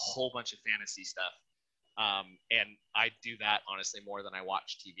I got a whole bunch of fantasy stuff. And I do that honestly more than I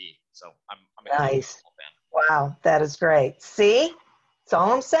watch TV. So I'm a huge fan. Wow, that is great. See, that's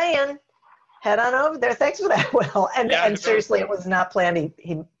all I'm saying. Head on over there. Thanks for that, Will. And seriously, it was not planned.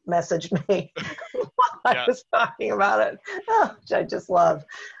 He messaged me while I was talking about it, which I just love.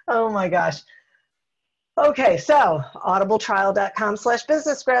 Oh my gosh. Okay, so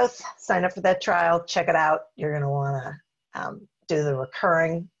audibletrial.com/businessgrowth. Sign up for that trial. Check it out. You're going to want to do the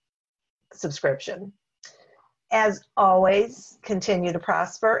recurring subscription. As always, continue to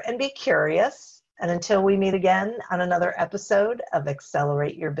prosper and be curious. And until we meet again on another episode of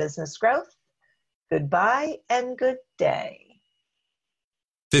Accelerate Your Business Growth, goodbye and good day.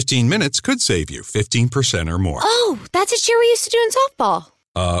 15 minutes could save you 15% or more. Oh, that's a cheer we used to do in softball.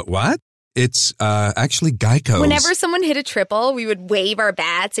 What? It's, actually Geico's. Whenever someone hit a triple, we would wave our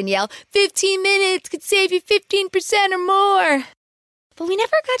bats and yell, 15 minutes could save you 15% or more. But we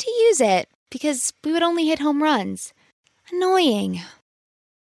never got to use it because we would only hit home runs. Annoying.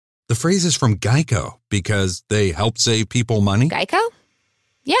 The phrase is from Geico because they help save people money. Geico?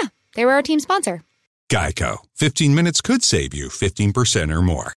 Yeah, they were our team sponsor. Geico. 15 minutes could save you 15% or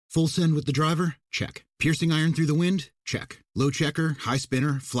more. Full send with the driver? Check. Piercing iron through the wind? Check. Low checker, high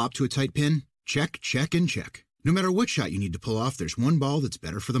spinner, flop to a tight pin? Check, check, and check. No matter what shot you need to pull off, there's one ball that's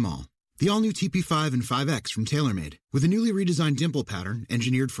better for them all. The all-new TP5 and 5X from TaylorMade. With a newly redesigned dimple pattern,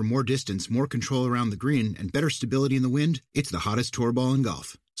 engineered for more distance, more control around the green, and better stability in the wind, it's the hottest tour ball in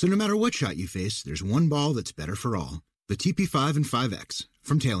golf. So no matter what shot you face, there's one ball that's better for all. The TP5 and 5X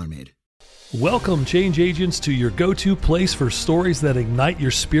from TaylorMade. Welcome, change agents, to your go-to place for stories that ignite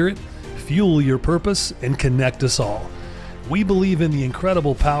your spirit, fuel your purpose, and connect us all. We believe in the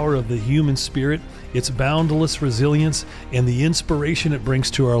incredible power of the human spirit, its boundless resilience, and the inspiration it brings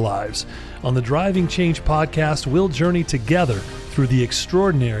to our lives. On the Driving Change podcast, we'll journey together through the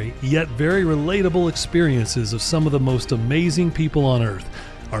extraordinary yet very relatable experiences of some of the most amazing people on earth.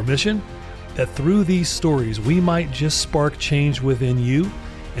 Our mission? That through these stories, we might just spark change within you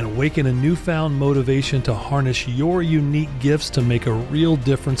and awaken a newfound motivation to harness your unique gifts to make a real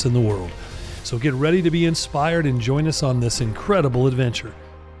difference in the world. So get ready to be inspired and join us on this incredible adventure.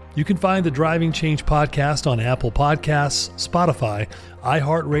 You can find the Driving Change podcast on Apple Podcasts, Spotify,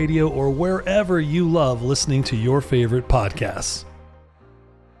 iHeartRadio, or wherever you love listening to your favorite podcasts.